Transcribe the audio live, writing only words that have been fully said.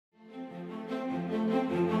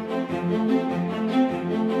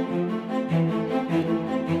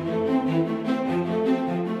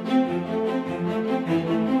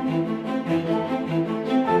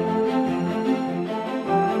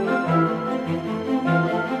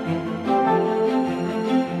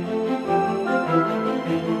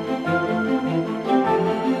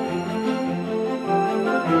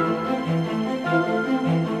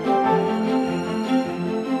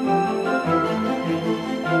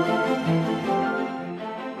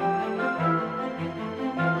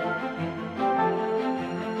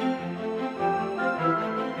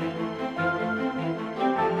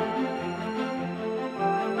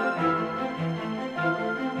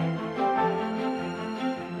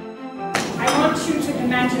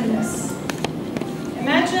imagine this.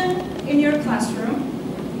 Imagine in your classroom,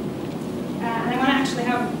 and I want to actually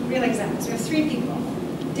have real examples. We have 3 people.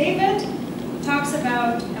 David talks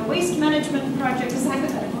about a waste management project, this is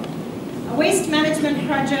hypothetical, a waste management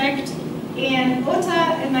project in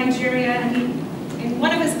Ota in Nigeria, and in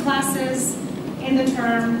one of his classes in the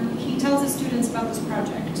term, he tells the students about this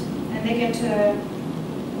project, and they get to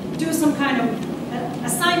do some kind of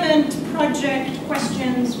assignment, project,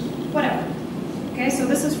 questions, whatever. Okay, so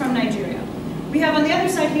this is from Nigeria. We have on the other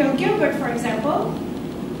side here Gilbert, for example,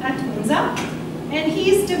 at Unza, and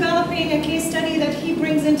he's developing a case study that he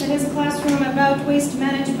brings into his classroom about waste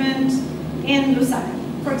management in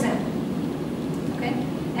Lusaka, for example. Okay,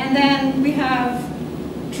 and then we have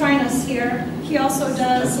Trinus here. He also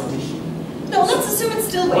does. No, let's assume it's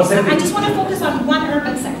still waste. I just want to focus on one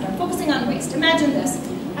urban sector. I'm focusing on waste. Imagine this,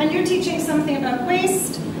 and you're teaching something about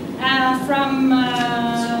waste from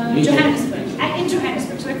Johannesburg. In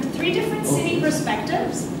Johannesburg, so we have 3 different city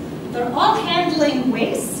perspectives. They're all handling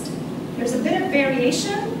waste. There's a bit of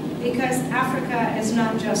variation because Africa is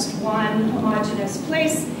not just one homogeneous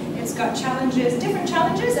place. It's got challenges, different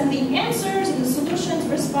challenges, and the answers and the solutions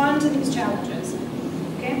respond to these challenges.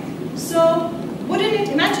 Okay, so wouldn't it,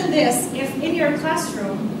 imagine this, if in your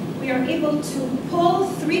classroom we are able to pull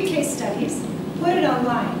 3 case studies, put it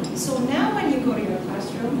online. So now when you go to your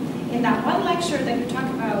classroom, in that one lecture that you talk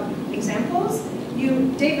about examples,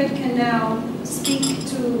 David can now speak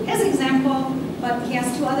to his example, but he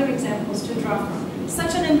has 2 other examples to draw from.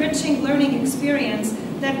 Such an enriching learning experience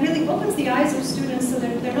that really opens the eyes of students so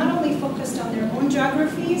that they're not only focused on their own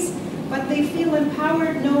geographies, but they feel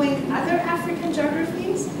empowered knowing other African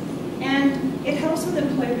geographies, and it helps with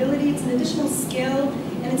employability. It's an additional skill,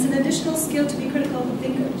 and it's an additional skill to be critical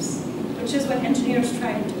thinkers, which is what engineers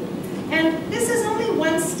try to do. And this is only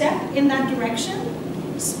one step in that direction,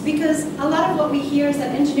 because a lot of what we hear is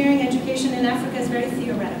that engineering education in Africa is very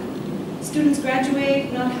theoretical. Students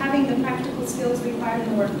graduate not having the practical skills required in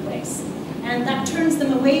the workplace, and that turns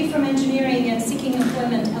them away from engineering and seeking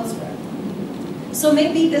employment elsewhere. So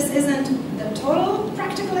maybe this isn't the total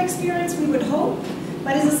practical experience we would hope,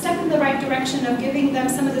 but is a step in the right direction of giving them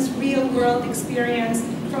some of this real-world experience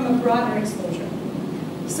from a broader exposure.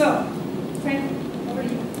 So, Frank, over to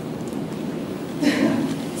you.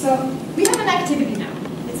 So, we have an activity now.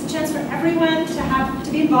 It's a chance for everyone to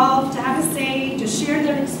be involved, to have a say, to share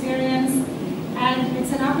their experience, and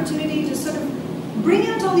it's an opportunity to sort of bring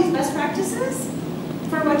out all these best practices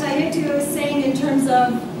for what Ayetu is saying in terms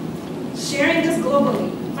of sharing this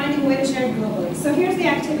globally, finding a way to share it globally. So here's the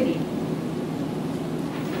activity.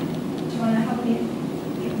 Do you want to help me?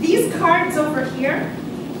 These cards over here,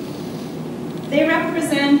 they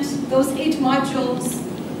represent those 8 modules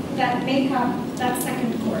that make up that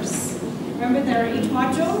second course. Remember, there are 8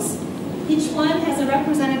 modules. Each one has a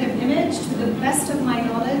representative image to the best of my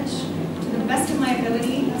knowledge, to the best of my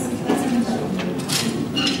ability. That's in the middle.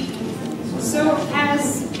 So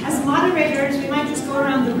as moderators, we might just go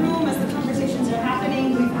around the room as the conversations are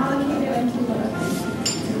happening. We've allocated a keyword.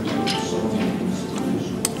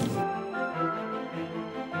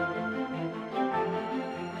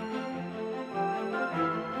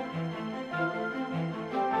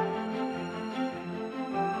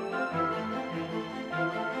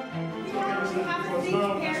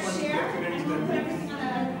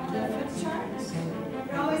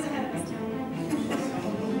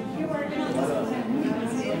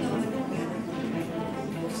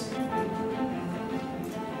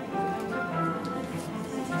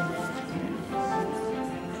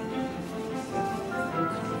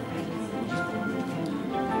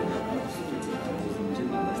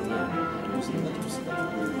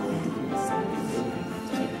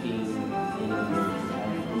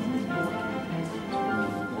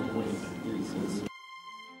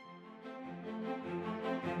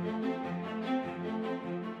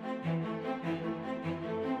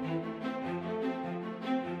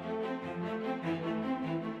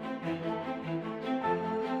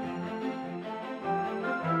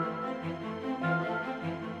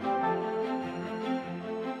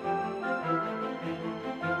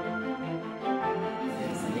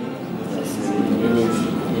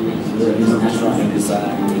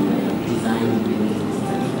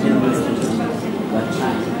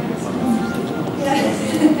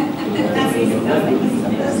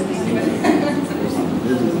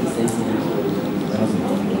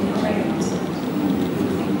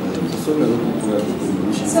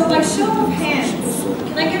 So by show of hands,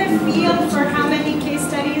 can I get a feel for how many case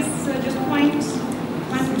studies? So just point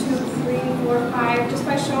 1, 2, 3, 4, 5. Just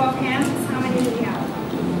by show of hands, how many do we have?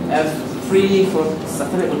 I have 3 for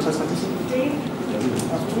sustainable transportation. 3,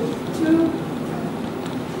 2,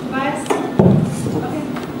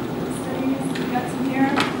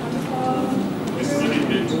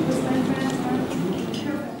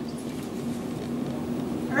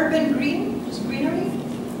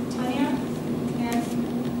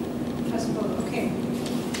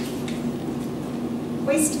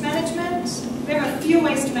 waste management. We have a few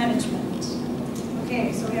waste management.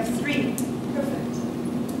 Okay, so we have 3.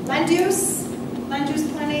 Perfect. Land use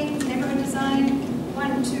planning, neighborhood design.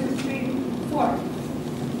 1, 2, 3, 4.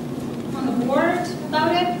 On the board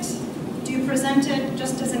about it. Do you present it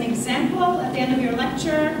just as an example at the end of your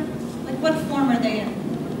lecture? Like what form are they in?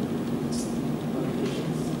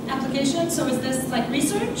 Application? So is this like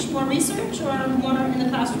research, more research, or more in the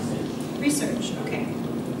classroom? Research, okay.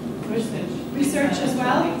 Research as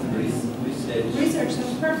well? Research,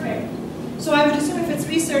 that's perfect. So I would assume if it's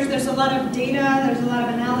research, there's a lot of data, there's a lot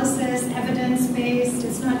of analysis, evidence-based.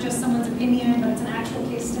 It's not just someone's opinion, but it's an actual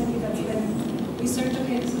case study that's been researched.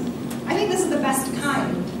 Okay, so I think this is the best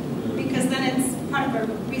kind, because then it's part of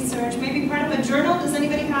a research, maybe part of a journal. Does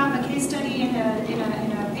anybody have a case study in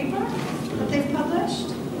a paper that they've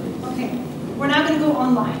published? Okay, we're now going to go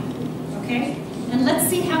online, okay? And let's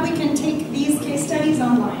see how we can take these case studies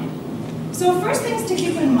online. So first things to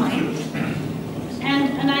keep in mind,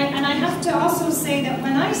 and I have to also say that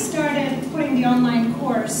when I started putting the online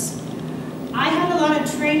course, I had a lot of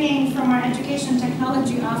training from our Education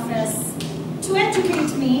Technology Office to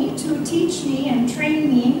educate me, to teach me and train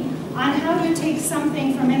me on how to take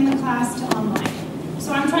something from in the class to online.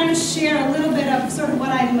 So I'm trying to share a little bit of sort of what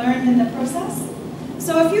I learned in the process.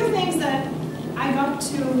 So a few things that I got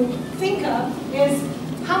to think of is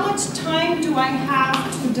how much time do I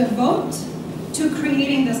have to devote to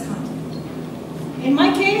creating this content? In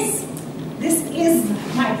my case, this is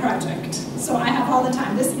my project. So I have all the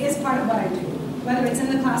time. This is part of what I do, whether it's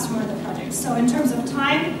in the classroom or the project. So in terms of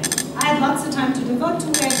time, I had lots of time to devote to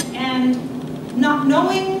it, and not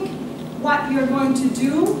knowing what you're going to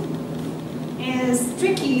do is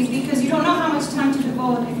tricky because you don't know how much time to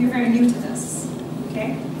devote if you're very new to this.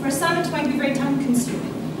 Okay? For some, it might be very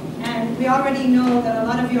time-consuming. And we already know that a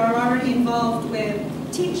lot of you are already involved with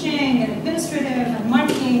teaching and administrative and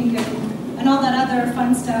marketing and all that other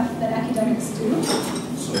fun stuff that academics do.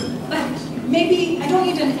 But maybe, I don't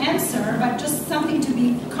need an answer, but just something to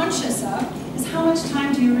be conscious of is how much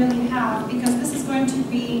time do you really have, because this is going to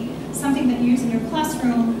be something that you use in your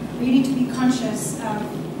classroom, but you need to be conscious of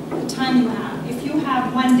the time you have. If you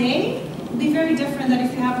have 1 day, it'll be very different than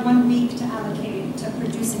if you have 1 week to allocate to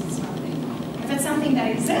producing something. If it's something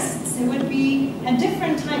that exists, it would be a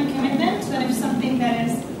different time commitment than if something that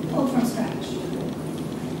is pulled from scratch.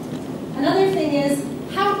 Another thing is,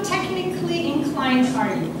 how technically inclined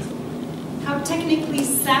are you? How technically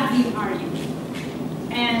savvy are you?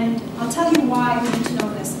 And I'll tell you why we need to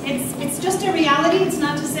know this. It's just a reality. It's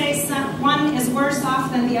not to say one is worse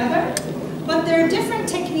off than the other, but there are different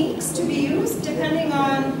techniques to be used depending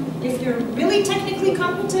on if you're really technically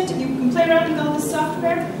competent and you can play around with all the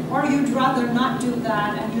software, or you'd rather not do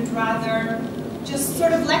that and you'd rather just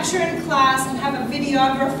sort of lecture in class and have a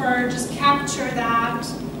videographer just capture that,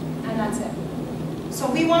 and that's it.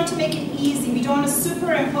 So we want to make it easy. We don't want to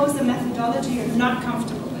superimpose the methodology you're not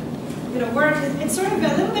comfortable with. It'll work. It's sort of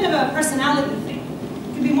a little bit of a personality thing.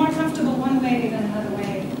 You can be more comfortable one way than another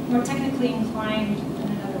way, more technically inclined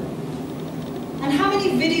than another way. And how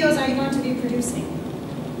many videos are you going to be producing?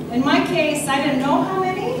 In my case, I didn't know how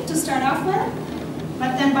many to start off with,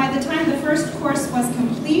 but then by the time the first course was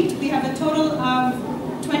complete, we have a total of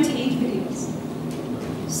 28 videos.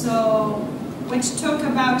 So, which took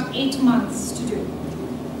about 8 months to do.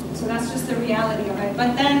 So that's just the reality of it.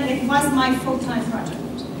 But then it was my full-time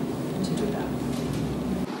project to do that.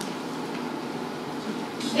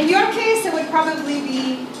 In your case, it would probably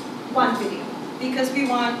be 1 video, because we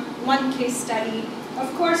want 1 case study.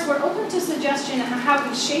 Of course, we're open to suggestion on how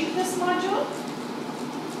we shape this module,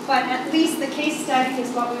 but at least the case study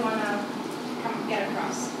is what we want to get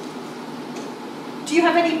across. Do you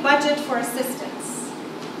have any budget for assistance?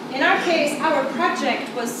 In our case, our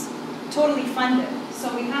project was totally funded.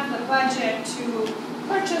 So we have the budget to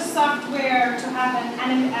purchase software, to have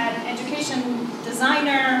an education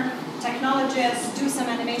designer, technologist, do some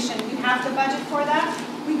animation. We have the budget for that.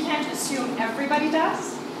 We can't assume everybody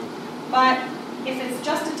does. But if it's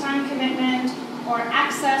just a time commitment or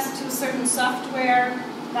access to certain software,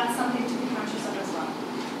 that's something to be conscious of as well.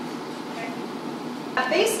 Okay?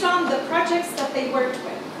 Based on the projects that they worked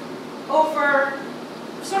with over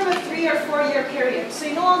sort of a 3 or 4 year period. So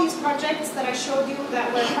you know all these projects that I showed you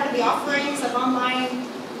that were part of the offerings of online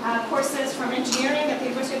courses from engineering at the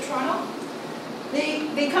University of Toronto?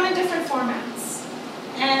 They come in different formats.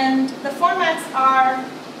 And the formats are,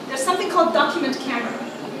 there's something called document camera.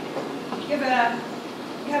 You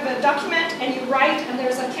have a document and you write, and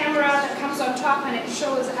there's a camera that comes on top and it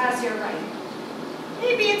shows as you're writing.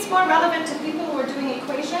 Maybe it's more relevant to people who are doing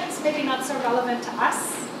equations, maybe not so relevant to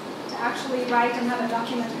us, to actually write and have a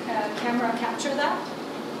document camera capture that.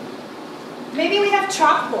 Maybe we have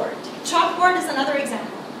chalkboard. Chalkboard is another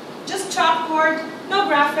example. Just chalkboard, no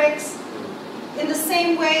graphics. In the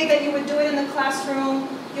same way that you would do it in the classroom,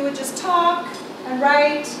 you would just talk and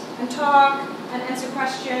write and talk and answer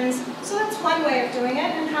questions. So that's one way of doing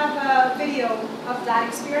it, and have a video of that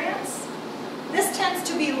experience. This tends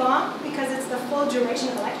to be long because it's the full duration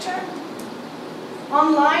of the lecture.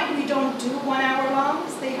 Online, we don't do 1 hour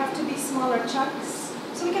longs. They have to be smaller chunks.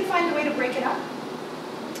 So we can find a way to break it up.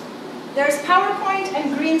 There's PowerPoint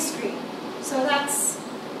and green screen. So that's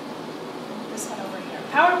this one over here.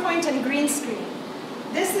 PowerPoint and green screen.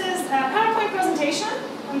 This is a PowerPoint presentation,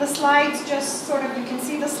 and the slides just sort of, you can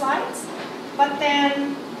see the slides, but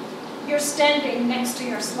then you're standing next to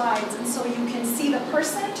your slides, and so you can see the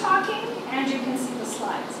person talking and you can see the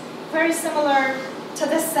slides. Very similar to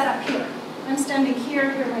this setup here. I'm standing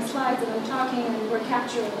here, here are my slides, and I'm talking, and we're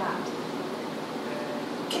capturing that.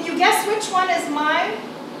 Can you guess which one is my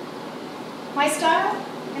style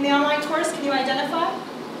in the online course? Can you identify?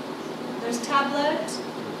 There's tablet,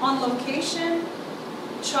 on location,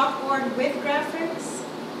 chalkboard with graphics,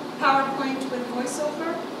 PowerPoint with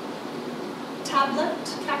voiceover, tablet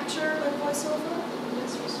capture with voiceover.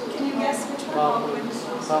 Can you guess which one?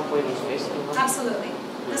 PowerPoint with voiceover. Absolutely.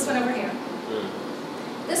 This one over here.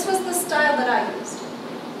 This was the style that I used.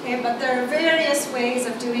 Okay, but there are various ways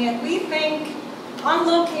of doing it. We think on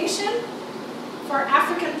location for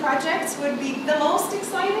African projects would be the most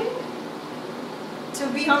exciting. To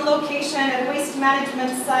be on location at a waste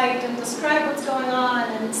management site and describe what's going on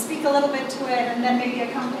and speak a little bit to it, and then maybe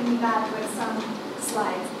accompany that with some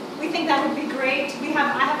slides. We think that would be great.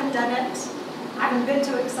 I haven't done it. I haven't been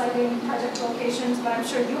to exciting project locations, but I'm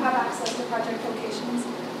sure you have access to project locations.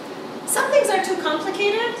 Some things are too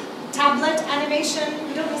complicated. Tablet animation,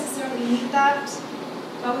 we don't necessarily need that,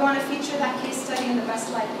 but we want to feature that case study in the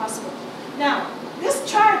best light possible. Now, this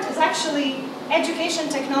chart is actually Education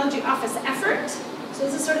Technology Office effort. So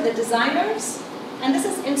this is sort of the designers, and this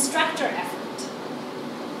is instructor effort.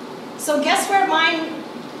 So guess where my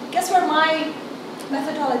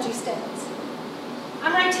methodology stands?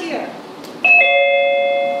 I'm right here.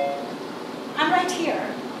 I'm right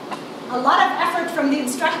here. A lot of effort from the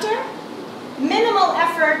instructor, minimal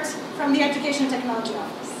effort from the Education Technology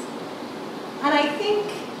Office. And I think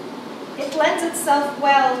it lends itself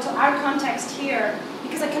well to our context here,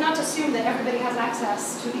 because I cannot assume that everybody has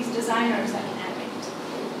access to these designers that can animate.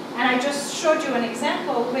 And I just showed you an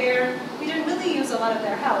example where we didn't really use a lot of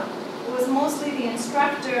their help. It was mostly the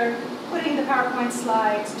instructor putting the PowerPoint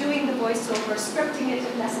slides, doing the voiceover, scripting it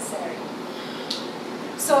if necessary.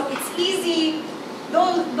 So it's easy,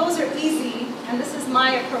 those are easy, and this is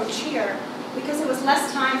my approach here, because it was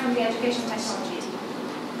less time from the education technology.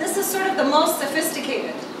 This is sort of the most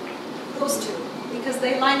sophisticated, those two, because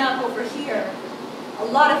they line up over here. A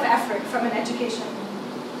lot of effort from an education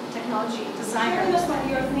technology designer. Share us what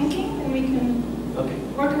you're thinking, and we can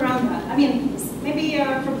work around that. I mean, maybe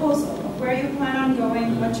a proposal of where you plan on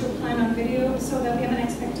going, what you plan on video, so that we have an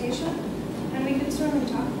expectation, and we can certainly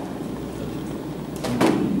talk about it.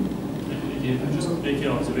 I'm just making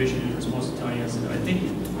an observation in response to Tanya's. I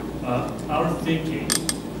think our thinking,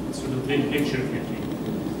 sort of big picture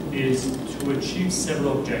thinking, is to achieve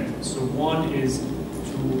several objectives. So one is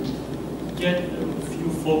to get a few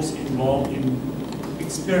folks involved in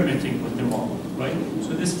experimenting with the model, right? So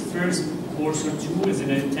this first course or two is an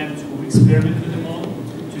attempt to experiment with the model,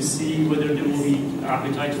 to see whether there will be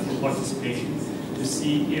appetite for participation, to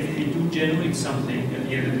see if we do generate something at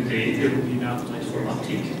the end of the day, there will be an appetite for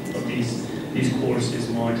uptake of these courses,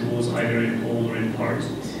 modules, either in whole or in part.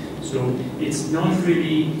 So it's not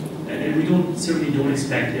really, and we certainly don't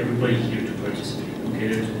expect everybody here to participate, okay,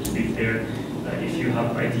 to be fair. If you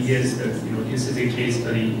have ideas that, this is a case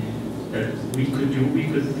study that we could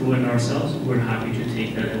do it ourselves, we're happy to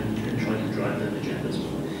take that and try to drive that agenda as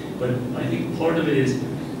well. But I think part of it is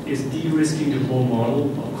de-risking the whole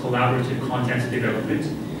model of collaborative content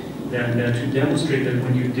development, that to demonstrate that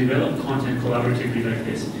when you develop content collaboratively like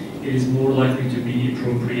this, it is more likely to be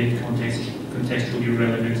appropriate, contextually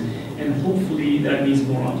relevant, and hopefully that means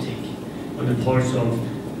more uptake on the parts of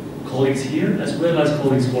colleagues here, as well as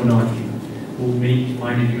colleagues who are not here, who may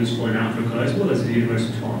find it useful in Africa, as well as the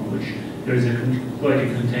University of Toronto, which there is quite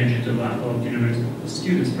a contingent of university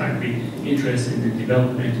students, frankly, interested in the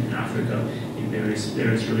development in Africa in various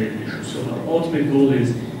related issues. So our ultimate goal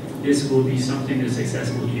is this will be something that's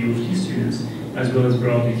accessible to U of T students, as well as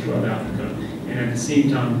broadly throughout Africa, and at the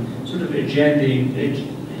same time, sort of agending,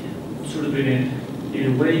 sort of in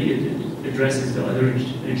a way, it addresses the other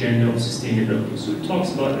agenda of sustainability. So it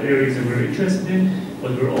talks about areas that we're interested in,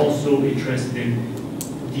 but we're also interested in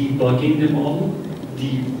debugging the model,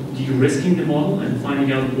 de-risking the model and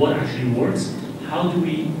finding out what actually works. How can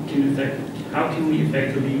we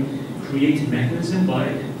effectively create a mechanism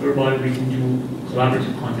whereby we can do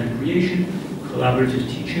collaborative content creation, collaborative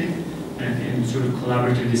teaching, and sort of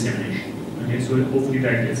collaborative dissemination. Okay, so hopefully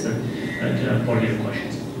that gets at part of your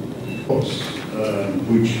questions. Of course,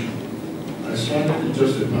 which I started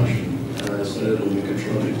just a passion. I started on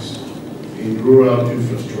mechatronics in rural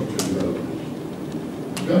infrastructure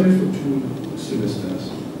development. Done it for 2 semesters.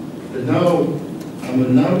 And now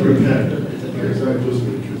I'm now prepared. It's not just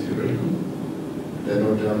very theoretical. They're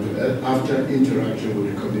not down to that. After interaction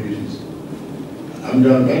with the communities. I'm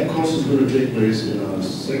done. That course is going to take place in our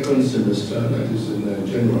 2nd semester, that is in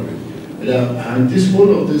January. And this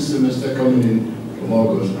whole of this semester coming in from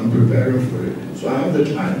August, I'm preparing for it. So I have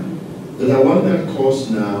the time. But I want that course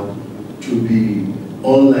now to be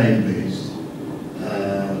online based.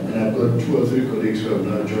 And I've got 2 or 3 colleagues who have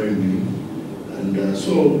now joined me. And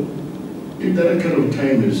so, if that kind of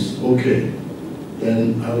time is okay,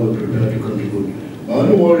 then I will prepare to contribute. My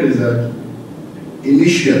only worry is that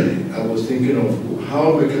initially I was thinking of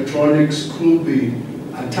how mechatronics could be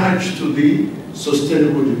attached to the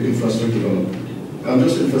sustainable infrastructure development. I'm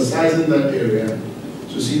just emphasizing that area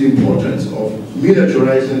to see the importance of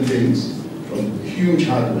miniaturizing things from huge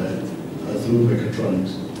hardware through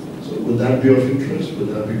mechatronics. So would that be of interest? Would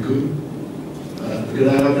that be good? Because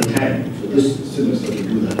I have the time for this semester to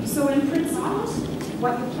do that. So in principle,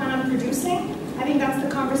 what you plan on producing, I think that's the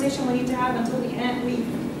conversation we need to have until we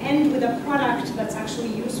end with a product that's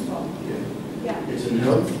actually useful. Yeah. It's in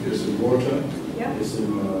health, it's in water, it's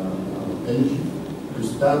in energy. To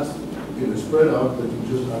start, spread out, but you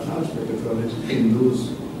just attach mechatronics in those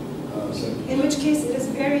sectors. In which case, it is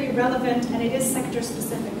very relevant and it is sector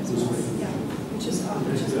specific as well. Yeah, which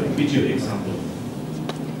is a video example.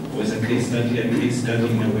 Was a case study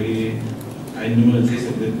in a way. I know a case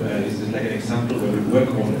of it, this is like an example where we work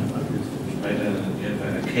on, right? You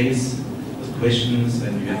have a case with questions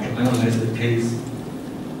and you have to analyze the case.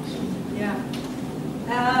 Yeah.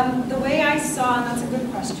 The way I saw, and that's a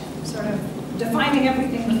good question, sort of defining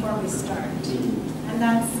everything before we start. And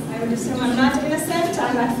that's, I would assume I'm not innocent,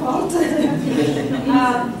 I'm at fault.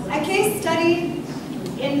 A case study,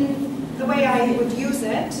 in the way I would use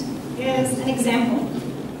it, is an example.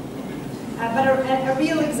 But a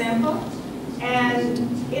real example. And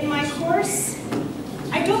in my course,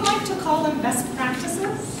 I don't like to call them best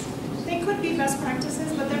practices. They could be best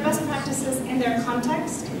practices, but they're best practices in their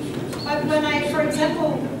context. But when for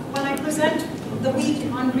example, when I present the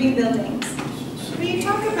week on green buildings, we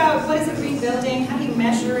talk about what is a green building, how do you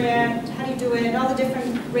measure it, how do you do it, all the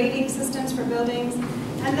different rating systems for buildings.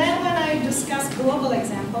 And then when I discuss global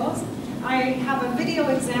examples, I have a video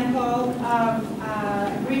example of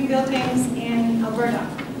green buildings in Alberta.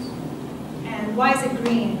 And why is it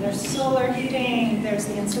green? There's solar heating, there's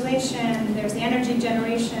the insulation, there's the energy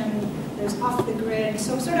generation, there's off the grid.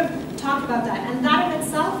 So sort of talk about that. And that in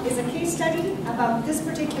itself is a case study about this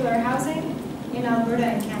particular housing in Alberta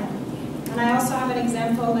and Canada. And I also have an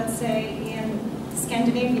example, let's say, in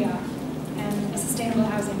Scandinavia and a sustainable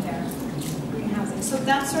housing there, green housing. So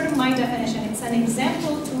that's sort of my definition. It's an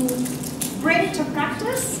example to bring to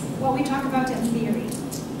practice what we talk about in theory.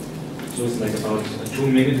 So it's like about a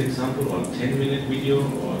 2-minute example or a 10-minute video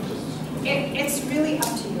or just? It's really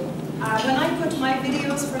up to you. When I put my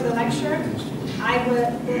videos for the lecture,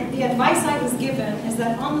 the advice I was given is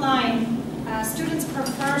that online students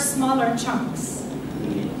prefer smaller chunks.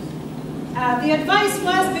 The advice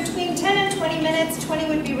was between 10 and 20 minutes, 20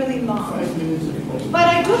 would be really long. 5 minutes. But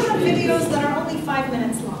I do have videos that are only 5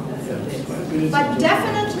 minutes long. But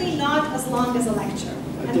definitely not as long as a lecture.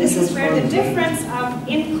 And this is where the difference of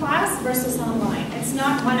in class versus online. It's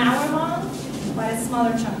not 1 hour long, but it's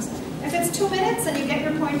smaller chunks. If it's 2 minutes and you get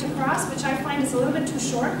your point across, which I find is a little bit too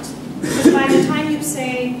short, because by the time you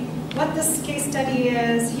say what this case study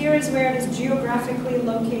is, here is where it is geographically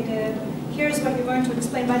located, here's what you're going to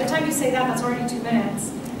explain. By the time you say that, that's already 2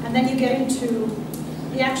 minutes. And then you get into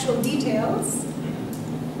the actual details,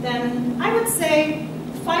 then I would say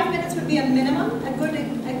 5 minutes would be a minimum, a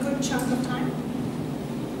good chunk of time.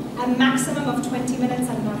 A maximum of 20 minutes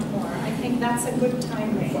and not more. I think that's a good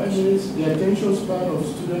time range. 5 minutes, the attention span of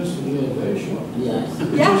students today is very short. Yes.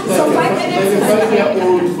 Yeah, so 5 minutes is... Like a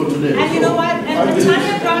 5-year-old for today. And you know what? And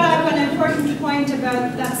Tanya brought up an important point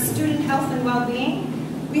about that student health and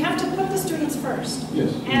well-being. We have to put the students first.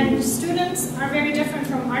 Yes. And students are very different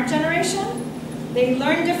from our generation. They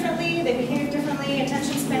learn differently, they behave differently,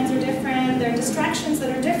 attention spans are different, there are distractions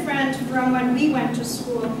that are different from when we went to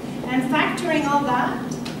school. And factoring all that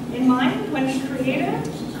in mind when we created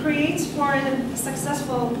creates for it a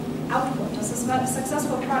successful output, a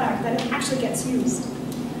successful product that it actually gets used.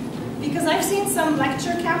 Because I've seen some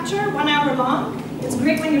lecture capture, 1 hour long. It's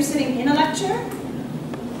great when you're sitting in a lecture,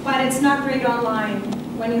 but it's not great online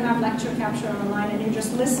when you have lecture capture online and you're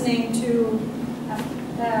just listening to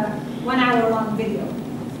a 1 hour long video.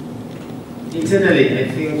 Internally,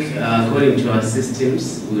 I think according to our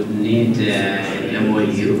systems, we would need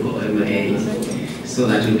MOU or MOA, so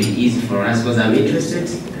that will be easy for us. Because I'm interested,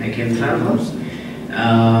 I can travel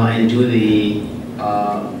and do the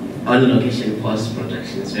on-location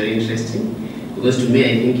post-production. It's very interesting, because to me,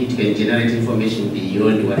 I think it can generate information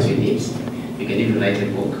beyond what you need. You can even write a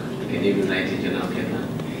book, you can even write a journal paper,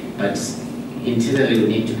 but internally we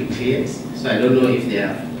need to be cleared. So I don't know if there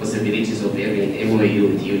are possibilities of having an MOU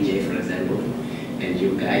with UJ, for example, and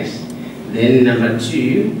you guys. Then number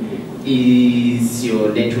 2 is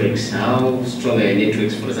your networks. How strong are your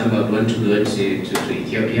networks? For example, I would want to go to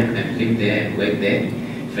Ethiopia and live there and work there.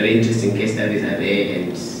 Very interesting case studies are there,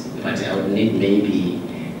 but I would need maybe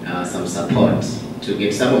some support to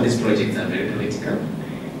get. Some of these projects are very political.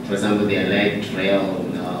 For example, the Allied Rail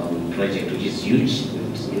project, which is huge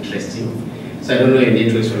and interesting. So I don't know your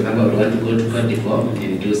networks. For example, I would want to go to Cote d'Ivoire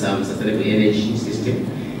and do some sustainable energy system,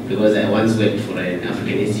 because I once worked for an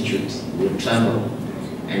African institute. We would travel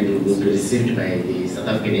and we would be received by the South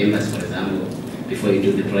African embassy, for example, before you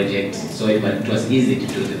do the project. So it was easy to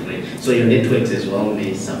do the project. So your networks as well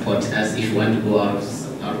may support us if you want to go out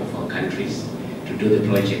of our countries to do the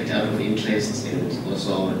project out of interest, and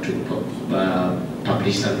also to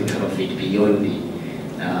publish something out of it beyond the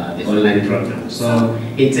online program. So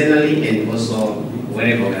internally and also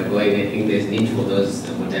wherever we're going, I think there's need for those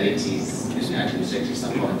modalities and administrative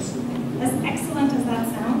support. As excellent as that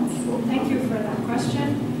sounds, thank you for that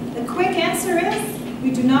question. The quick answer is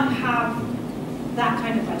we do not have that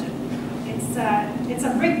kind of budget. It's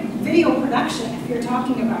a big video production if you're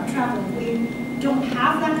talking about travel. We don't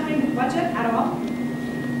have that kind of budget at all.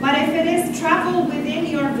 But if it is travel within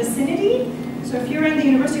your vicinity, so if you're in the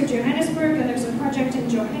University of Johannesburg and there's a project in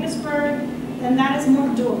Johannesburg, then that is more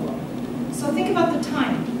doable. So think about the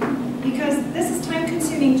time, because this is time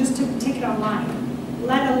consuming just to take it online,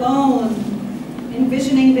 let alone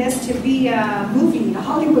envisioning this to be a movie, a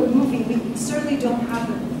Hollywood movie. We certainly don't have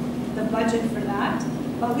the budget for that,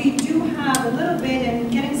 but we do have a little bit in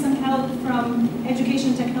getting some help from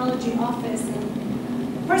Education Technology Office.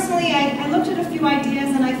 And personally, I looked at a few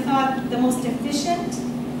ideas and I thought the most efficient,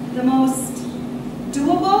 the most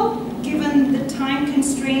doable, given the time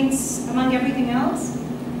constraints among everything else,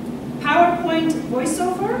 PowerPoint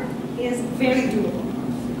voiceover is very doable.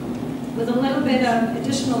 With a little bit of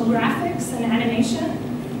additional graphics and animation.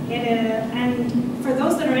 And for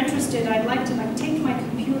those that are interested, I'd like to take my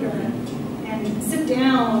computer and sit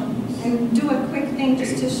down and do a quick thing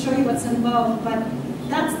just to show you what's involved, but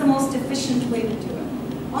that's the most efficient way to do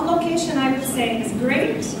it. On location, I would say, is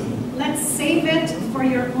great. Let's save it for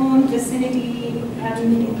your own vicinity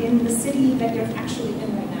in the city that you're actually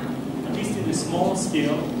in right now. At least in a small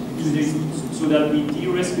scale, so that we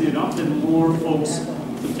de-risk it enough that more folks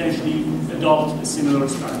potentially adopt a similar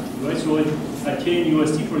strategy, right? So at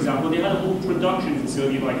KNUST, for example, they had a whole production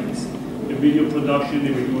facility like this. The video production,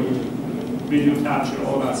 they were doing video capture,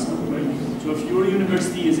 all that stuff, right? So if your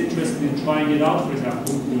university is interested in trying it out, for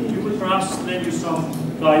example, you could perhaps lend you some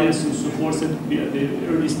guidance and support at the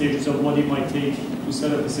early stages of what it might take to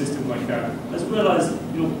set up a system like that, as well as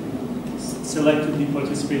selectively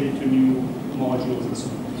participate into new modules and so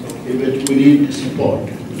on. But we need support.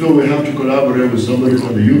 So we have to collaborate with somebody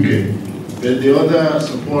from the UK. But the other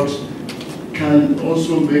supports can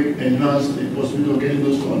also enhance the possibility of getting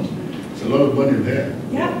those funds. It's a lot of money there.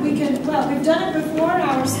 Yeah, we can. Well, we've done it before.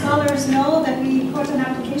 Our scholars know that we put an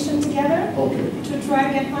application together to try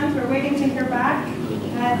to get funds. We're waiting to hear back.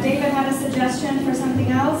 David had a suggestion for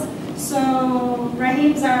something else. So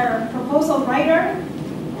Raheem's our proposal writer,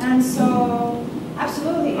 and so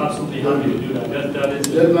absolutely. Absolutely happy to do that. That is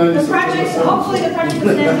the project. Hopefully, the project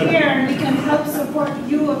is end here, and we can help support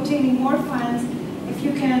you obtaining more funds. If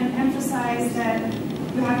you can emphasize that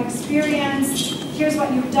you have experience, here's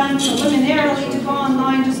what you've done preliminarily to go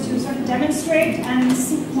online just to sort of demonstrate and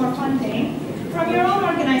seek more funding from your own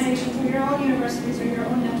organizations or your own universities or your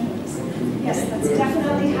own networks. Yes, that's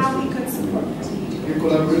definitely how we could support it.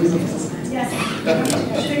 Yes.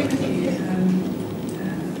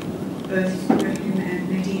 Both Rahim and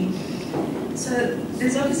Nadine. So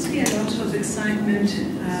there's obviously a lot of excitement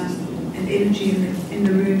and energy in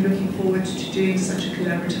the room looking forward to doing such a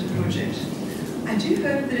collaborative project. I do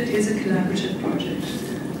hope that it is a collaborative project.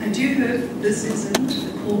 I do hope this isn't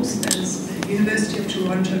a course that is a University of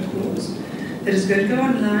Toronto course, that is going to go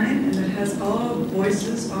online and that has our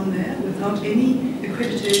voices on there without any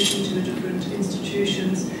accreditation to the different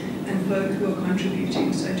institutions and folk who are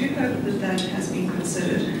contributing. So I do hope that that has been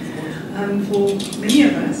considered. For many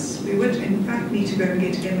of us, we would in fact need to go and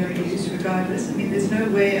get MOUs regardless. I mean, there's no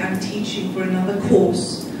way I'm teaching for another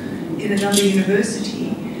course in another university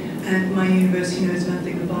and my university knows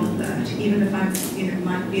nothing about that. Even if I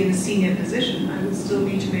might be in a senior position, I would still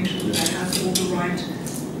need to make sure that I have all the right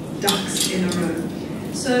ducks in a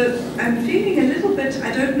row. So I'm feeling a little bit,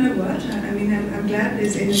 I don't know what, I mean, I'm glad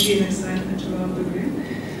there's energy and excitement around the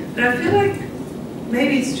room, but I feel like,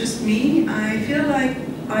 maybe it's just me, I feel like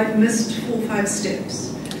I've missed 4 or 5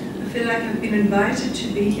 steps. I feel like I've been invited to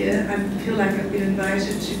be here, I feel like I've been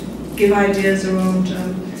invited to give ideas around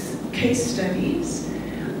case studies,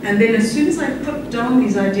 and then as soon as I put down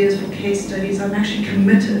these ideas for case studies, I'm actually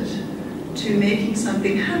committed to making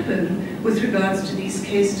something happen with regards to these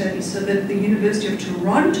case studies so that the University of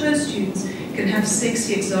Toronto students can have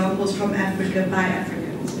sexy examples from Africa by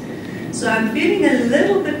Africans. So I'm feeling a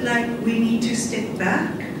little bit like we need to step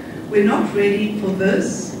back. We're not ready for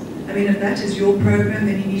this. I mean, if that is your program,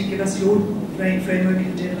 then you need to give us your framework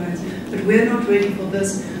and deadlines. But we're not ready for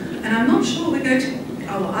this. And I'm not sure we're going to,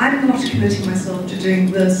 I'm not committing myself to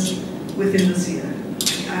doing this within this year.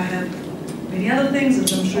 I have many other things,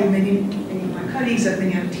 as I'm sure many of my colleagues have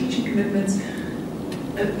many other teaching commitments,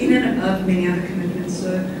 in and above many other commitments.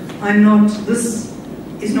 So I'm not, this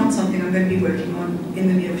is not something I'm going to be working on in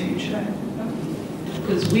the near future.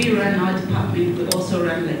 Because we run our department, we also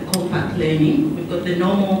run like compact learning. We've got the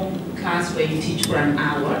normal class where you teach for an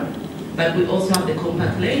hour, but we also have the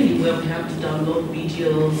compact learning where we have to download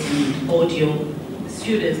videos and audio.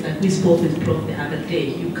 Students, like we spoke with Prof the other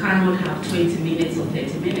day, you cannot have 20 minutes or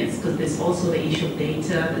 30 minutes because there's also the issue of data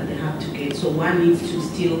that they have to get. So one needs to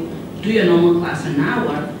still do your normal class an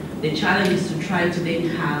hour. The challenge is to try to then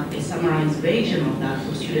have a summarized version of that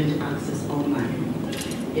for students to access online.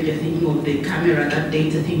 If you're thinking of the camera, that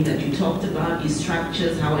data thing that you talked about, is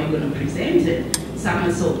structures, how are you going to present it? Some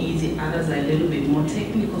are so easy, others are a little bit more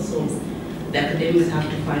technical, so the academics have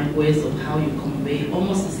to find ways of how you convey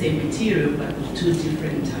almost the same material, but with 2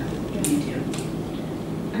 different types of media.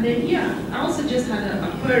 And then, yeah, I also just had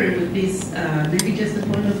a query with this, maybe just a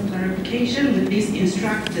point of clarification, with these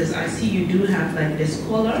instructors, I see you do have like the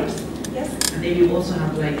scholars, Yes. and then you also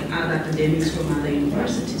have like other academics from other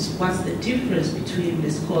universities. What's the difference between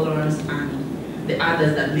the scholars and the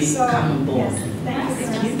others that may come on board? Yes,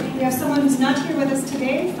 thank you. We have someone who's not here with us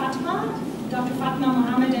today, Fatima, Dr. Fatima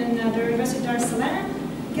Mohammed in the University of Dar es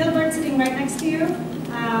Salaam. Gilbert sitting right next to you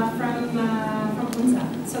from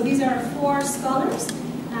UNZA. So these are 4 scholars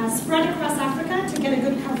spread across Africa to get a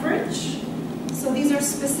good coverage. So these are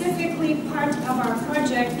specifically part of our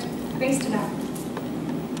project based in Africa.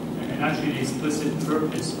 And actually the explicit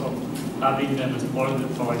purpose of having them as part of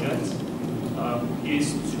the project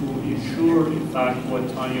is to ensure, in fact, what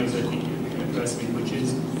Tanya is, I think, addressing, which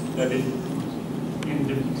is that in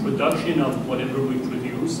the production of whatever we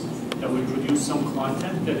produce, that we produce some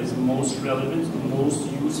content that is most relevant, most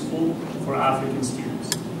useful for African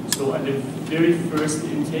students. So at the very first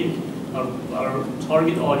intake, our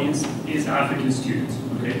target audience is African students,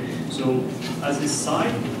 okay? So as a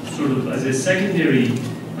side, sort of as a secondary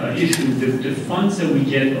issue, the funds that we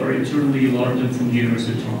get are internally, a lot of them from the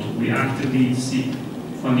University of Toronto. We actively seek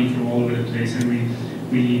funding from all over the place, and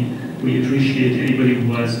we appreciate anybody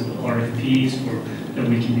who has RFPs or that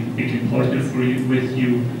we can partner with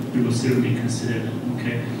you. We will certainly consider them,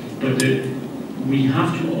 okay? But we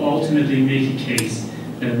have to ultimately make a case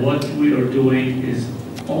that what we are doing is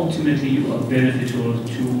ultimately a benefit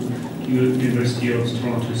to University of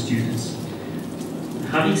Toronto students.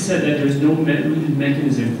 Having said that, there's no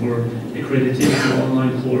mechanism for accreditation of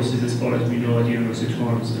online courses as far as we know at the University of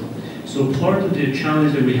Toronto still. So part of the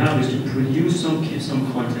challenge that we have is to produce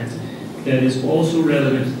some content that is also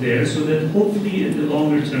relevant there, so that hopefully in the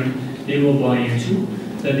longer term they will buy into,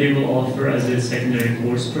 that they will offer as a secondary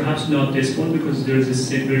course. Perhaps not this one, because there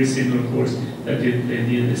is a very similar course that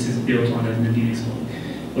this is built on as Nadina's one.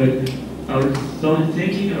 But our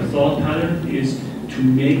thought pattern is to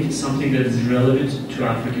make something that is relevant to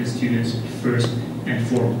African students first and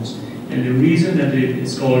foremost. And the reason that the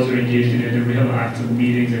scholars are engaged in it, and we have active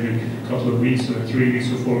meetings every couple of weeks, or 3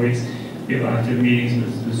 weeks or 4 weeks, we have active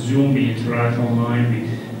meetings with Zoom, we interact online,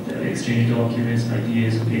 we exchange documents,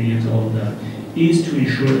 ideas, opinions, all of that, is to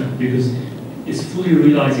ensure that, because it's fully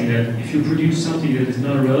realizing that if you produce something that is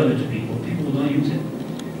not relevant to people, people will not use it,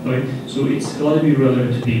 right? So it's got to be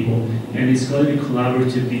relevant to people, and it's got to be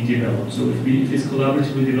collaboratively developed. So if it's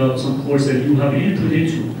collaboratively developed, some course that you have input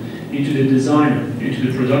into the design of,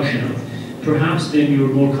 into the production of, perhaps then you're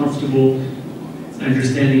more comfortable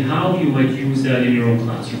understanding how you might use that in your own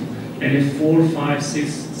classroom. And if 4, 5,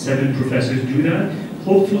 6, 7 professors do that,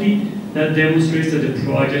 hopefully that demonstrates that the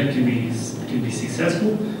project can be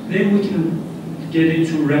successful. Then we can get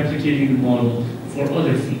into replicating the model for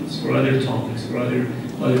other fields, for other topics, for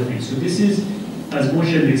other things. So this is as much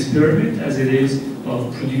an experiment as it is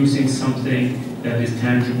of producing something that is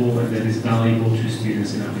tangible and that is valuable to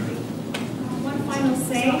students in Africa. One final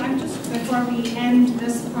say, before we end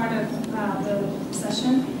this part of the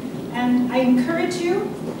session, and I encourage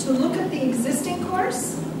you to look at the existing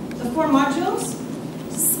course, the 4 modules,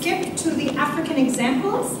 skip to the African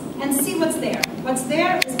examples, and see what's there. What's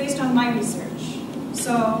there is based on my research.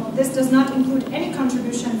 So this does not include any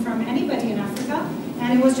contribution from anybody in Africa,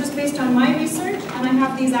 and it was just based on my research, and I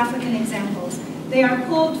have these African examples. They are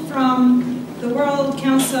pulled from the World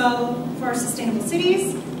Council for Sustainable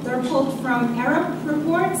Cities, they're pulled from Arab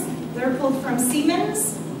reports, they're pulled from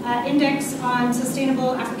Siemens Index on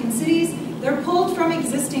Sustainable African Cities, they're pulled from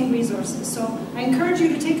existing resources. So I encourage you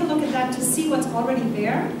to take a look at that to see what's already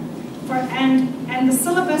there. And the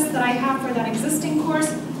syllabus that I have for that existing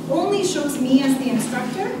course only shows me as the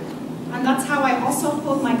instructor, and that's how I also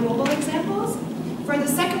pulled my global examples. For the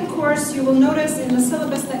second course, you will notice in the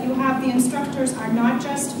syllabus that you have the instructors are not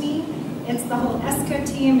just me, it's the whole EESC-A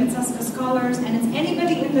team, it's EESC-A scholars, and it's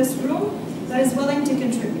anybody in this room that is willing to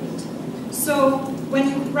contribute. So when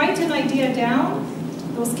you write an idea down,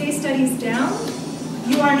 those case studies down,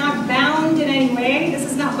 you are not bound in any way, this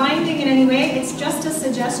is not binding in any way, it's just a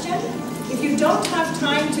suggestion. If you don't have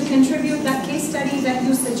time to contribute that case study that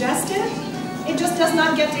you suggested, it just does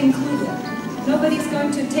not get included. Nobody's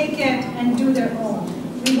going to take it and do their own.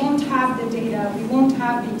 We won't have the data, we won't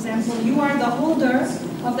have the example. You are the holder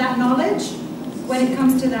of that knowledge when it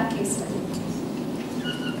comes to that case study.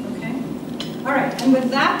 Okay? All right, and with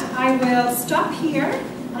that, I will stop here,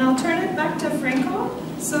 and I'll turn it back to Franco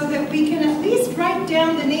so that we can at least write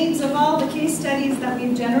down the names of all the case studies that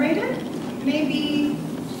we've generated. Maybe,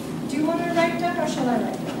 do you want to write down, or shall I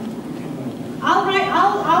write down?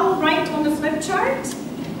 I'll write on the flip chart,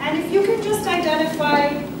 and if you can just identify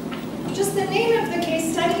just the name of the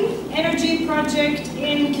case study, Energy Project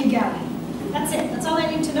in Kigali. That's it, that's all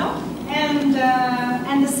I need to know. And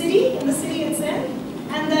the city it's in.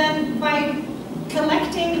 And then by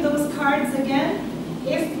collecting those cards again,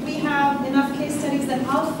 if we have enough case studies, then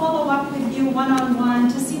I'll follow up with you one-on-one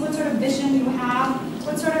to see what sort of vision you have,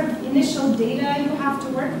 what sort of initial data you have to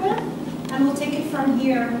work with, and we'll take it from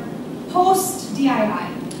here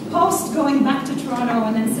post-DII, post going back to Toronto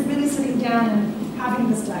and then really sitting down and having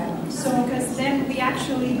this dialogue. So, because then we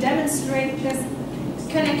actually demonstrate this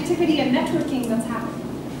connectivity and networking that's happening.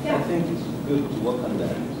 Yeah. I think it's good to work on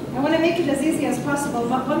that. I want to make it as easy as possible,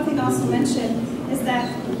 but one thing also mentioned is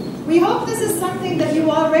that we hope this is something that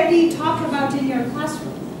you already talk about in your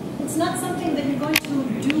classroom. It's not something that you're going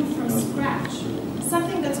to do from scratch. It's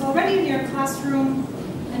something that's already in your classroom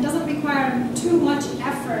and doesn't require too much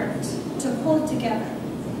effort to pull together.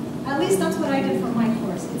 At least that's what I did for my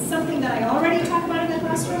course. It's something that I already talk about in the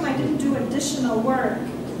classroom. I didn't do additional work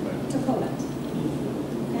to pull it.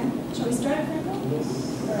 Okay? Shall we start it, Franco?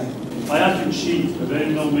 All right. I have to cheat, but I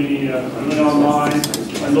didn't know many, I went online,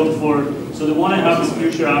 I looked for, so the one I have is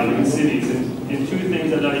Future African Cities, and 2 things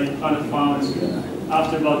that I kind of found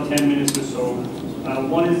after about 10 minutes or so.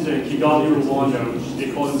 One is Kigali, Rwanda, which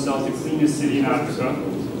they call themselves the cleanest city in Africa.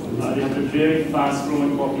 They have a very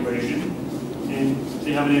fast-growing population, and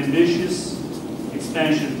they have an ambitious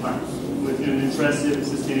expansion plan with an impressive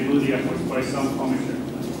sustainability efforts by some commissioner.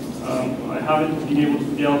 I haven't been able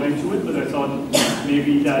to delve into it, but I thought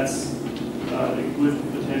maybe that's a good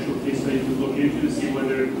potential case study to look into to see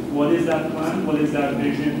what is that plan, what is that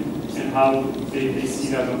vision, and how they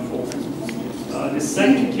see that unfolding. The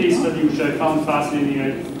second case study, which I found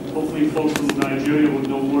fascinating, hopefully folks from Nigeria will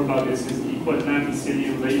know more about this, is the Eco-Atlantic City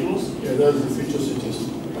in Lagos. Yeah, that's the future cities.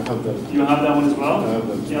 I have that. You have that one as well? I have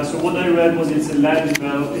that. Yeah, so what I read was it's a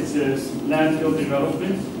landfill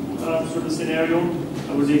development sort of scenario,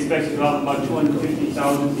 where they expect to have about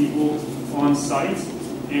 250,000 people on site,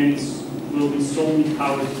 and it will be solely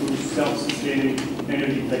powered through self-sustaining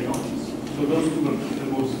energy technologies. So those 2 are the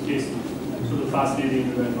most sort of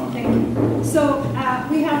fascinating event. So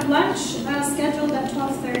we have lunch scheduled at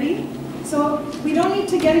 12:30. So we don't need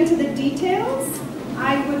to get into the details.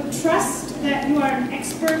 I would trust that you are an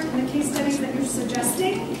expert in the case studies that you're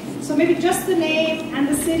suggesting. So maybe just the name and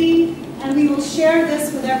the city, and we will share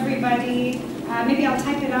this with everybody. Maybe I'll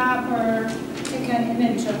type it up or take an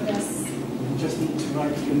image of this. You just need to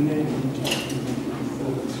write your name on top of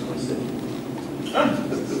the city.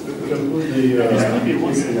 can put the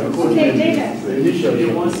Okay, David. the initial.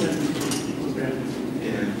 Maybe one sentence.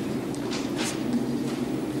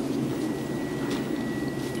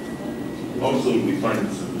 Also, we find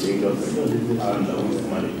Lagos and waste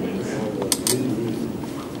management.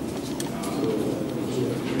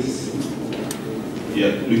 Yeah,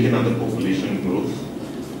 looking at the population growth,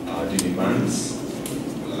 the demands,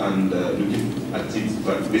 and looking at it,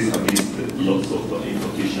 but vis-a-vis lots of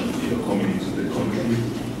importation coming into the country,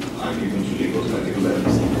 and even to Lagos particularly,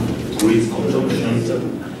 great consumption,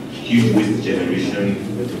 huge waste generation,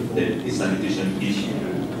 the sanitation issue,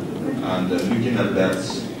 and looking at that,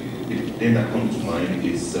 the thing that comes to mind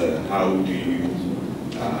is how do you,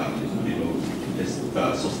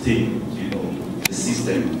 sustain, the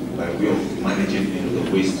system by way of managing, the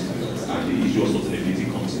waste, and the issue of sustainability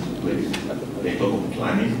comes into play. They talk of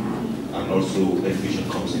planning, and also education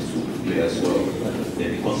comes into play as well.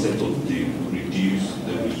 Then the concept of the reduce,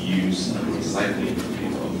 the reuse, and the recycling,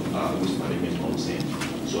 waste management comes in.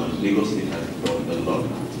 So Lagos State has done a lot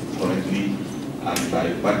currently, and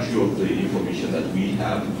by virtue of the information that we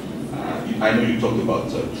have, I know you talked about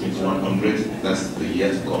 2100, that's the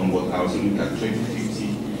year to come, but I also look at 2050,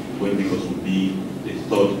 when Lagos will be the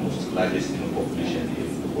third most largest population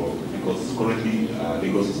in the world. Because currently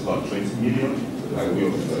Lagos is about 20 million by way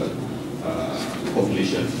of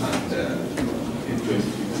population, and in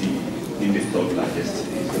 2050, in the third largest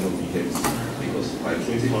is going to be Lagos. Because by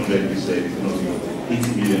 2100, we said it's going to be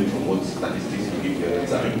 80 million from what statistics you give the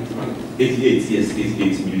time. 88, yes,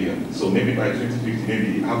 88 million. So maybe by 2050,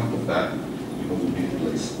 maybe half of that, will be in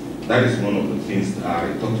place. That is one of the things that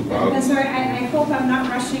I talked about. I'm sorry, I hope I'm not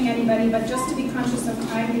rushing anybody, but just to be conscious of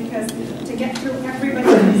time, because to get through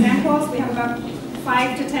everybody's examples, we have about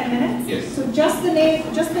 5 to 10 minutes. Yes. So just the name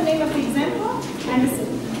of the example and the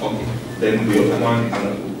city. Okay. Then the other one,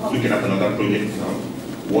 looking at another project now,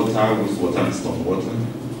 water, wastewater, and stormwater.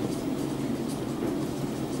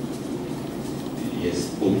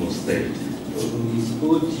 Yes, almost there. It's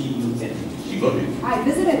O-T-U-N. She got it. I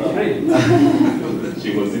visited there. She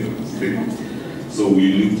was in the state. So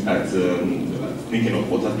we looked at thinking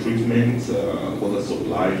of water treatment, water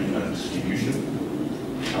supply and distribution,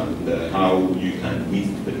 and how you can meet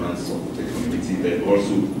the demands of the community. Then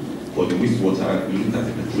also for the wastewater, we looked at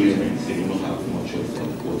the treatment. They do not have much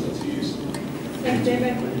of water to use. Thank you,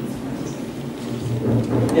 David.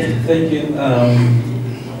 Yeah, thank you.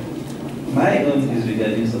 My own is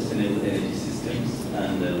regarding sustainable energy systems,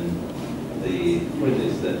 and the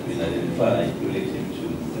projects that we identified relating to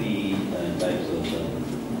three types of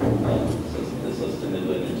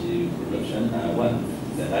sustainable energy production. One,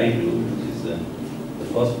 the hydro, which is the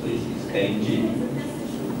first place is KNG.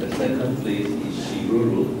 The second place is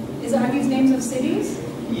Shiroro. Are these names of cities?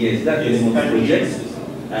 Yes, that's the name of the project,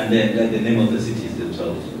 and then that's the name of the cities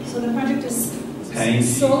themselves. So the project is KNG,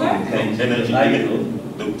 solar? Energy. Hydro.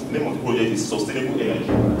 The name of the project is sustainable energy.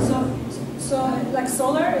 So like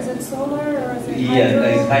solar? Is it solar or is it hydro?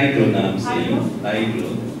 Yeah, it's hydro now, I'm saying. Hydro.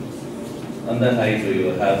 Under hydro, you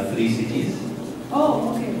have three cities.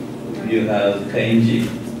 Oh, okay. You have Kainji,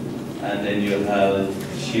 and then you have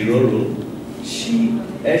Shiroro,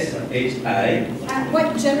 S-H-I.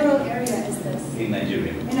 What general area is this? In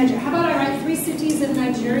Nigeria. In Nigeria. How about I write 3 cities in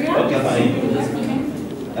Nigeria? Okay, fine. Okay.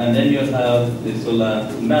 And then you have the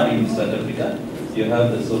solar, now in South Africa, you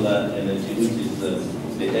have the solar energy, which is the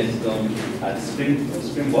EESC-A at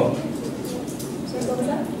Springbok. So what was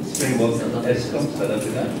that? Springbok, EESC-A, South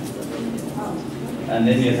Africa. Oh. And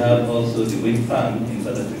then you have also the wind farm in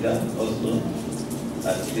South Africa, also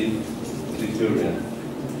at Victoria.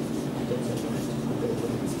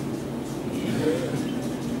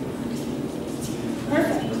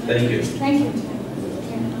 Perfect. Thank you. Thank you.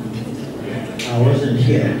 I wasn't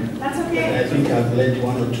here. That's But okay. I think I've learned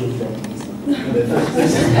 1 or 2 from the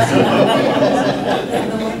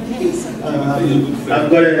I've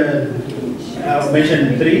got I'll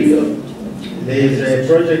mention 3. There's a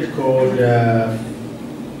project called,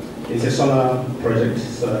 it's a solar project,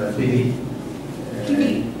 PV. PV?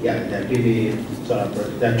 Yeah, the PV solar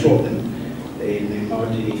project. There are 2 of them in the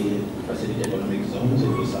multi-facility economic zones in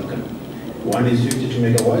Lusaka. One is 52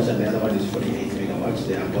 megawatts and the other one is 48 megawatts.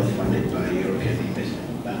 They are both funded by European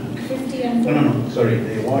Investment Bank. 50 and 40. No, sorry,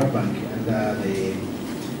 the World Bank and the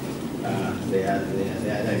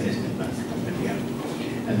other investment bank company. Yeah.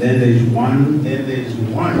 And then there's one,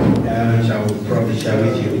 which I will probably share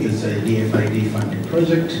with you. It's a DFID funded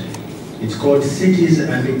project. It's called Cities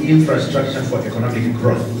and Infrastructure for Economic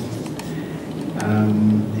Growth.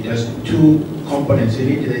 It has 2 components in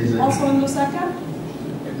it. There's Also in Lusaka?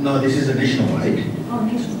 No, this is a nationwide. Oh,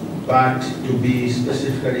 nationwide. But to be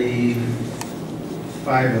specifically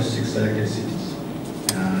 5 or 6 selected cities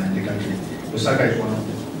in the country. Lusaka is one of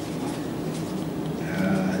them.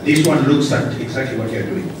 This one looks at exactly what you're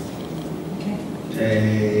doing.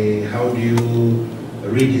 Okay. How do you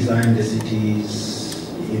redesign the city's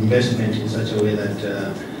investment in such a way that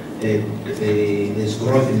there's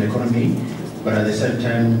growth in the economy, but at the same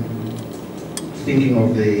time thinking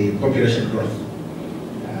of the population growth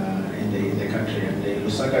in the country. And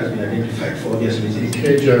Lusaka has been identified for obvious reasons.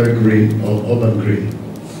 Ikeja Green or Urban Green.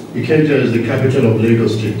 Ikeja is the capital of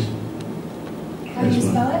Lagos State. How do you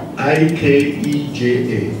spell it?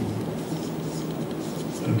 Ikeja.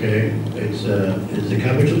 Okay, it's the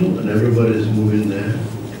capital, and everybody is moving there.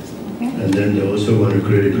 Okay. And then they also want to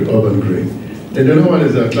create an urban green. And the other one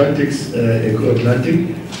is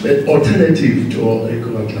Eco-Atlantic, but alternative to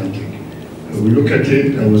Eco-Atlantic. We look at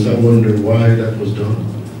it and we start wondering why that was done.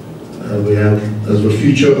 We have as the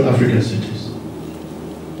future African cities.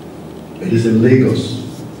 It is in Lagos,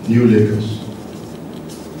 New Lagos.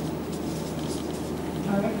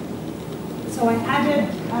 All right. So I added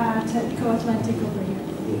to Eco-Atlantic over here.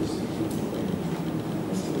 Yes.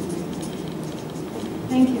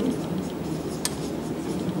 Thank you.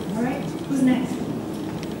 All right, who's next?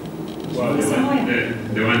 Well,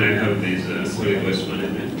 the one I have is solid waste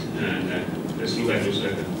management, and let's look at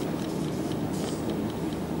Lusaka.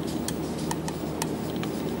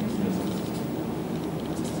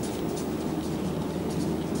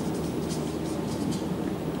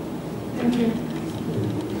 Thank you.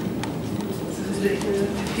 So the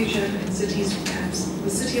future in cities, perhaps. The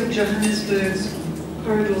city of Johannesburg's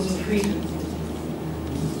corridors of freedom.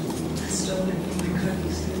 I stole it from my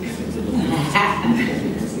colleagues.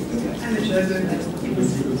 I'm a Joburg.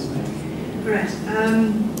 Right.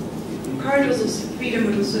 Corridors of freedom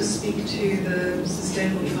would also speak to the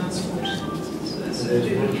sustainable transport. So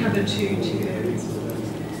it would cover two areas.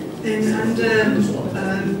 Then under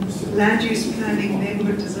land use planning,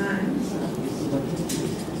 neighborhood design,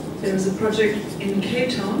 there is a project in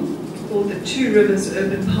Cape Town called the Two Rivers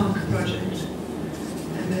Urban Park Project.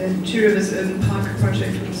 And the Two Rivers Urban Park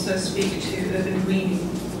Project would also speak to urban greening.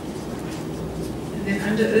 And then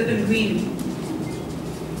under urban greening,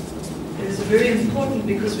 there's a very important,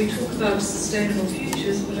 because we talk about sustainable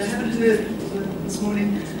futures, but I haven't heard this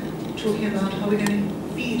morning talking about how we're going to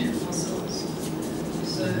feed ourselves.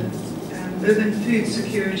 So urban food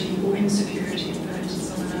security or insecurity, perhaps in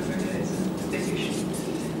Southern Africa, is a big issue.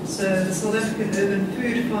 So the South African Urban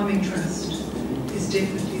Food Farming Trust is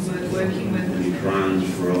definitely worth working with. It runs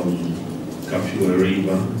from Kapua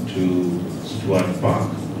River to Stuart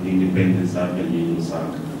Park on Independence Avenue in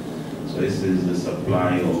Lusaka. So this is the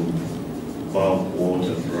supply of bulk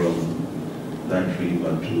water from that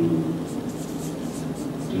river to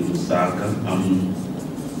Lusaka.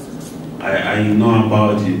 I know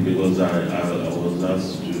about it because I was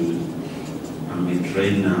asked to, I'm a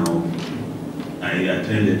trainer. I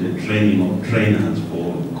attended the training of trainers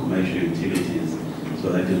for commercial utilities. So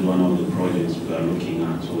that is one of the projects we are looking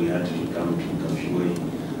at. So we had to come to Kapua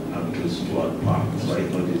up to Stuart Park. So I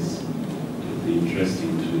thought it would be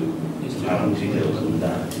interesting to have details on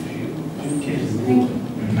that if you can.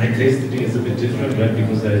 My case study is a bit different, right?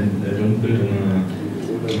 Because I don't build on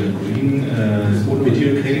a green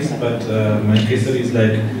video case, but my case study is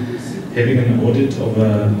like having an audit of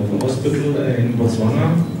a hospital in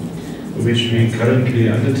Botswana, which we currently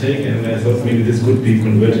undertake, and I thought maybe this could be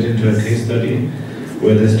converted into a case study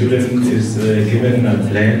where the student is given a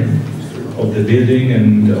plan of the building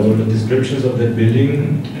and all the descriptions of that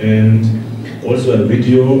building, and also a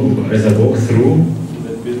video as a walkthrough to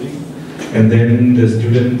that building. And then the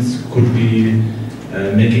students could be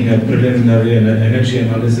making a preliminary energy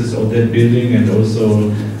analysis of that building, and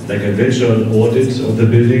also like a visual audit of the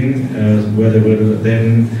building, where they will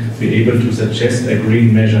then be able to suggest a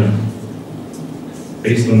green measure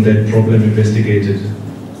based on that problem investigated.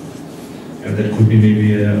 And that could be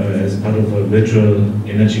maybe as part of a virtual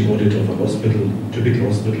energy audit of a hospital, typical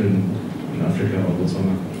hospital in Africa or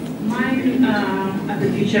Botswana. Mine are the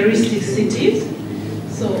futuristic cities.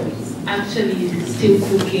 So actually still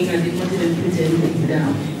cooking, I did not even put anything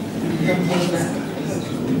down.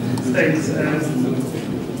 Thanks.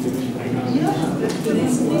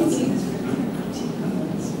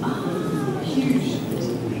 Huge.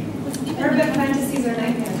 Urban fantasies are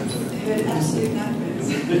nightmares. They're absolute nightmares.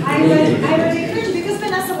 I would encourage, because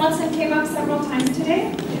Vanessa Watson came up several times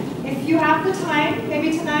today, if you have the time,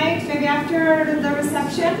 maybe tonight, maybe after the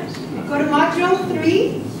reception, go to module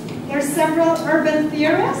 3. There's several urban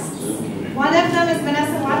theorists. One of them is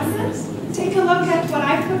Vanessa Watson. Take a look at what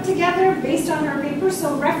I put together based on her paper,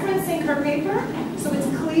 so referencing her paper, so it's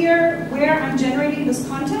clear where I'm generating this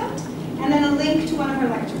content. and then a link to one of her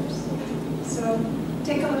lectures. So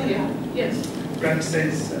take a look at that. Yes.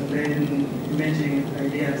 Practices and then imaging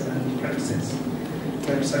ideas and practices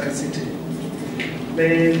by Lusaka City.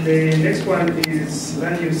 Then the next one is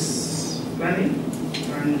land use planning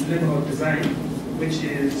and neighborhood design, which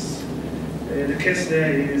is the case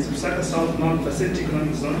there is Lusaka South Mount Facility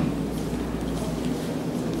Economic Zone.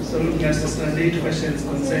 So looking at the standard 8 questions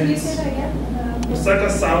Can you concerns say that again? Lusaka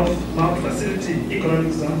South Mount Facility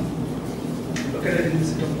Economic Zone, located in the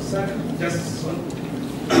city of Lusaka, just on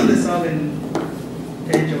the southern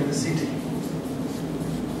edge of the city.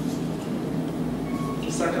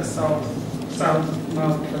 Lusaka South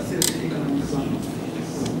Mount Facility Economic Zone,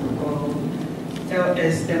 or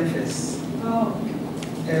LSMFS. Oh.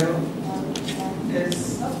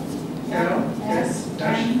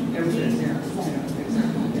 LS-MFS, yeah.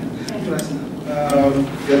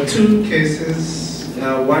 There are two cases.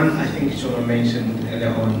 One, I think Shona mentioned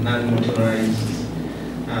earlier on, non-motorized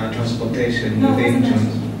transportation within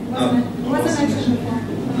Jones. Wasn't mentioned before.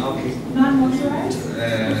 Okay. Non-motorized?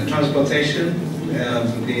 Transportation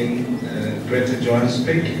within Greater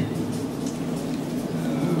Johannesburg.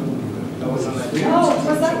 That was an idea. Oh,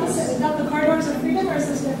 was that the corridors of freedom, or is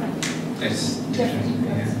this different? It's different.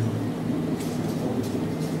 Yeah.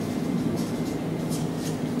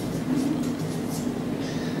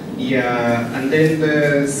 Yeah, and then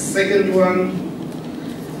the second one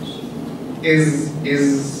is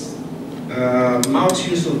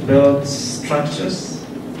multi-use of built structures.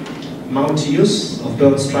 Multi-use of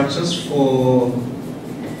built structures for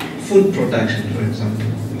food production, for example.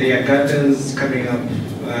 There are gardens coming up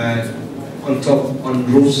on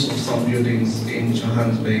roofs of some buildings in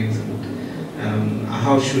Johannesburg.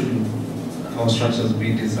 How should our structures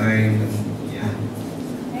be designed? Yeah.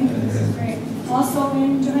 Thank you, this is great. Also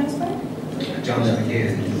in Johannesburg? Johannesburg,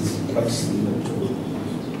 yeah.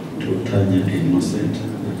 To Tanya Innocent.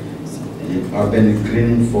 Urban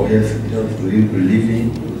green for health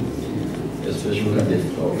living, especially look at the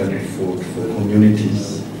organic food for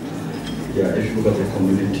communities. Yeah, if you look at the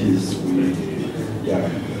communities,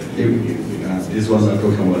 these ones are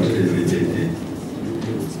talking about the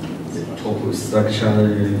top structure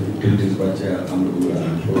buildings, but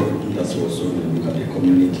that's also look at the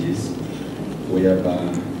communities whereby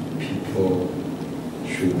people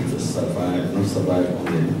should survive, not survive on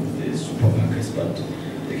the supermarkets, but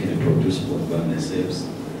they can produce both by themselves.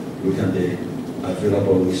 Look at the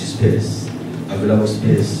available space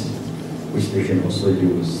which they can also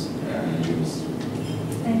use.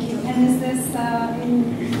 Thank you. And is this in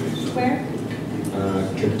where?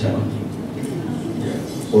 Cape Town. Yeah.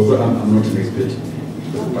 Although I'm not an expert,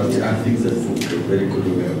 but I think that's a very good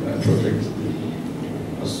project.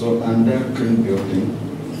 So under green building,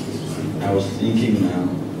 I was thinking now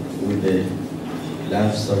with the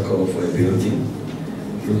life cycle of a building,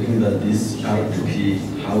 looking at these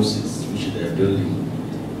R2P houses which they are building,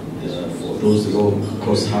 for those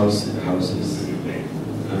low-cost houses.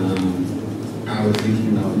 I was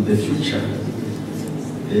thinking now in the future,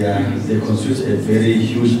 they constitute a very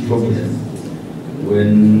huge problem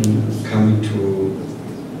when coming to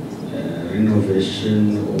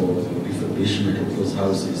renovation or refurbishment of those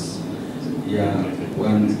houses. Yeah,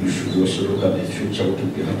 one, you should also look at the future, what will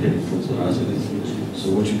be happening to those houses. So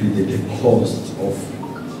what should be the cost of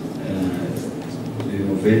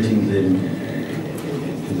renovating them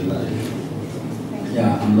in the life?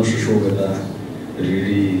 Yeah, I'm not so sure whether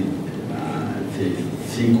really they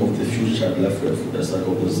think of the future life of the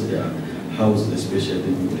because their houses, especially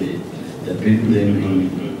they build them in,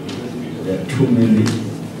 there are too many.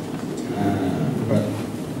 But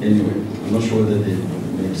anyway, I'm not sure that they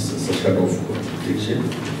made such kind of prediction.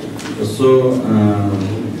 Also,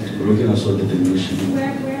 looking at the demolition.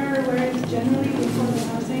 Where is generally before the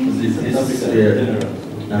housing?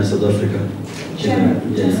 South Africa.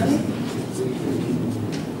 Generally? Yes.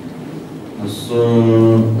 So,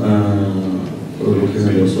 we're looking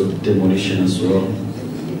at also demolition as well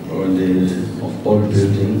of all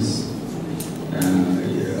buildings.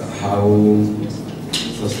 How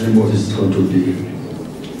sustainable is it going to be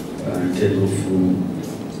in terms of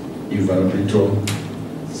environmental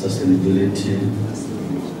sustainability?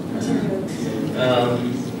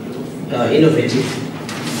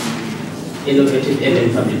 Innovative urban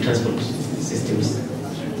public transport systems.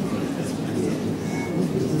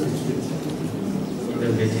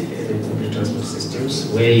 Innovative urban public transport systems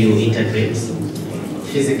where you integrate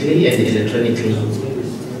physically and electronically.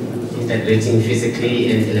 Integrating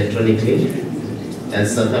physically and electronically.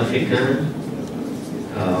 That's South Africa,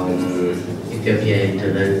 Ethiopia and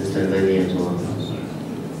Tanzania as well.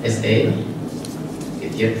 SA,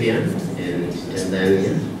 Ethiopia and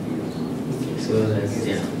Tanzania. So that's,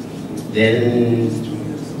 yeah. Then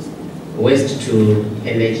waste to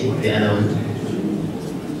energy, the other one.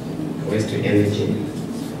 Waste to energy.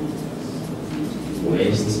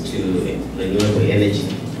 Waste to renewable energy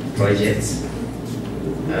projects.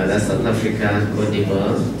 That's South Africa, Cote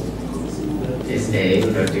d'Ivoire, SA,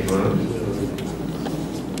 Cote d'Ivoire.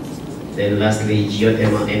 Then lastly,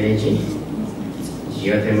 geothermal energy.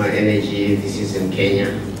 Geothermal energy, this is in Kenya.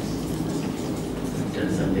 I've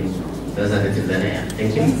done something. Those are the two that I have.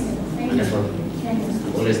 Thank you. Wonderful.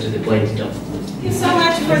 Always to the point, Tom. Thank you so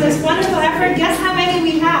much for this wonderful effort. Guess how many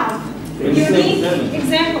we have? Unique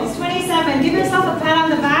examples, 27. Give yourself a pat on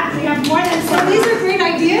the back. We have more than, so these are great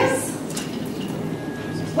ideas.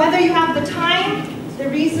 Whether you have the time, the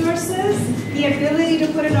resources, the ability to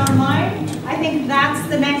put it online, I think that's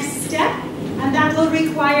the next step. And that will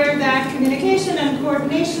require that communication and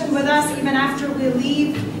coordination with us even after we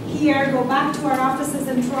leave here, go back to our offices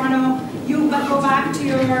in Toronto, you go back to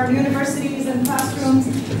your universities and classrooms,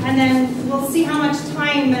 and then we'll see how much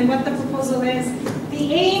time and what the proposal is.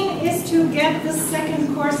 The aim is to get the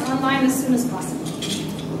second course online as soon as possible.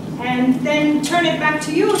 And then turn it back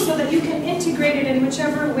to you so that you can integrate it in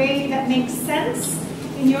whichever way that makes sense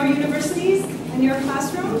in your universities and your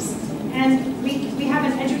classrooms. And we have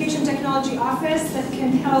an education technology office that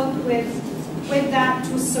can help with that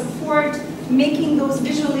to support making those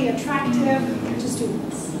visually attractive to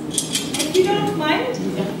students. If you don't mind,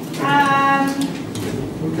 I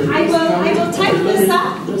will type this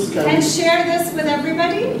up and share this with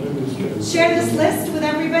everybody. Share this list with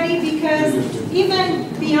everybody, because even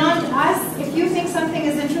beyond us, if you think something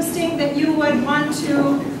is interesting that you would want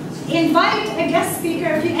to invite a guest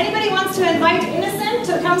speaker, if anybody wants to invite Innocent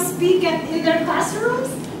to come speak in their classrooms,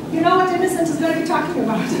 you know what Innocent is going to be talking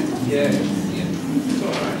about. Yes, so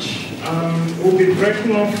much. We'll be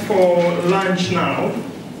breaking off for lunch now.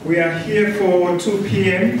 We are here for 2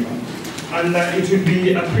 p.m. and it would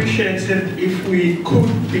be appreciated if we could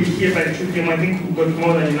be here by 2 p.m. I think we've got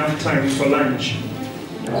more than enough time for lunch.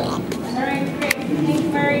 All right, great. Thank you,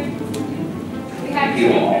 Mary. We have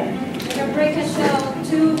a break until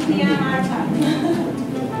 2 p.m. our time.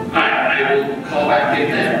 I will call back in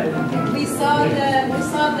there. We saw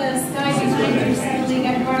the sky behind you suddenly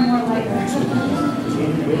get more and more lighter.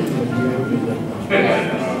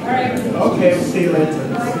 All right. Okay, we'll see you later.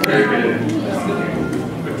 Very good.